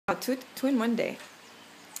two in one day.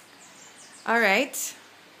 All right.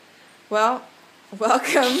 Well,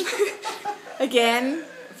 welcome again.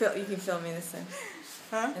 You can film me this time.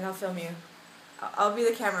 Huh? And I'll film you. I'll be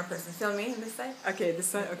the camera person. Film me this side. Okay, this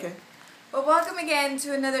side. Okay. Well, welcome again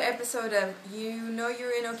to another episode of You Know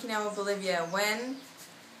You're in Okinawa, Bolivia. When,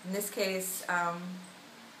 in this case,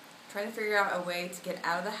 trying to figure out a way to get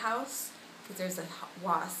out of the house because there's a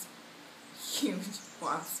wasp, huge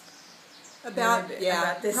wasp. About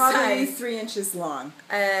this probably size. 3 inches long.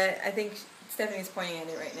 I think Stephanie's pointing at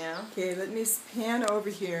it right now. Okay, let me pan over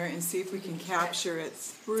here and see if we can capture it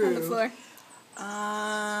through. On the floor.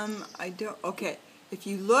 I don't. Okay, if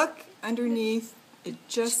you look underneath, it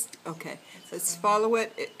just okay. Let's follow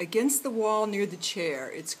it against the wall near the chair.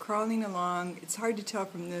 It's crawling along. It's hard to tell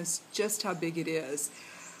from this just how big it is.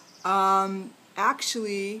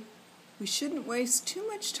 Actually, we shouldn't waste too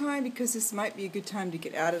much time because this might be a good time to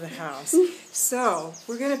get out of the house. So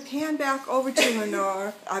we're going to pan back over to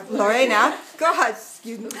Lenore. Lorena, go ahead.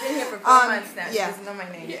 Excuse me. We've been here for 4 months now. Yeah. She doesn't know my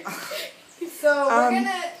name. Yeah. So we're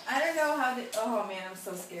gonna. I don't know how to. Oh man, I'm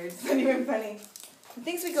so scared. It's not even funny. The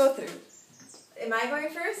things we go through. Am I going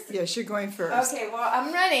first? Yes, you're going first. Okay. Well,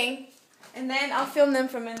 I'm running, and then I'll film them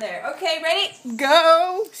from in there. Okay, ready?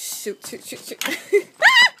 Go! Shoot! Shoot! Shoot! Shoot!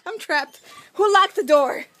 I'm trapped. Who locked the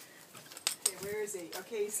door? Okay, where is he?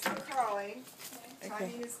 Okay, he's still crawling. Okay.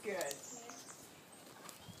 Timing is good.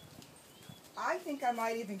 I think I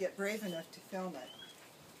might even get brave enough to film it.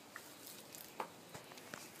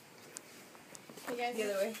 You guys, The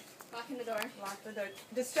other way. locking the door. Lock the door.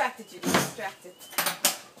 Distracted you. Distracted.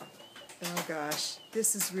 Oh gosh,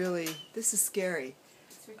 this is scary.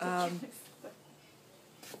 It's ridiculous.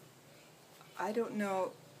 I don't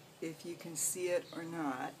know if you can see it or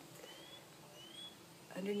not.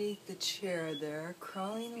 Underneath the chair there,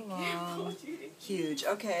 crawling along. Huge.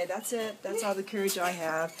 Okay, that's it. That's all the courage I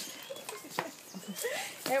have.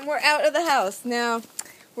 And we're out of the house. Now,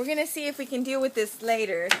 we're going to see if we can deal with this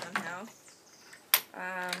later somehow.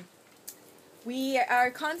 We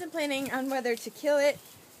are contemplating on whether to kill it,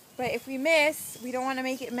 but if we miss, we don't want to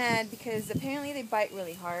make it mad because apparently they bite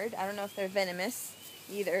really hard. I don't know if they're venomous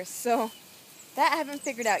either, so that I haven't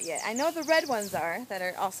figured out yet. I know the red ones are, that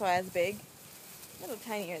are also as big. A little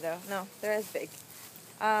tinier though. No, they're as big.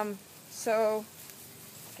 So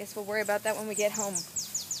I guess we'll worry about that when we get home.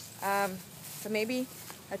 So maybe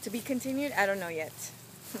to be continued. I don't know yet.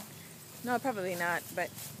 No, probably not.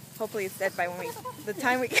 But hopefully it's dead by the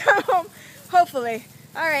time we come home. Hopefully.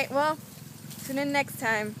 All right. Well, tune in next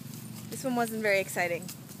time. This one wasn't very exciting.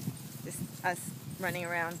 Just us running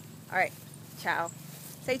around. All right. Ciao.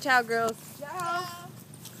 Say ciao, girls. Ciao.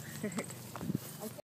 Ciao.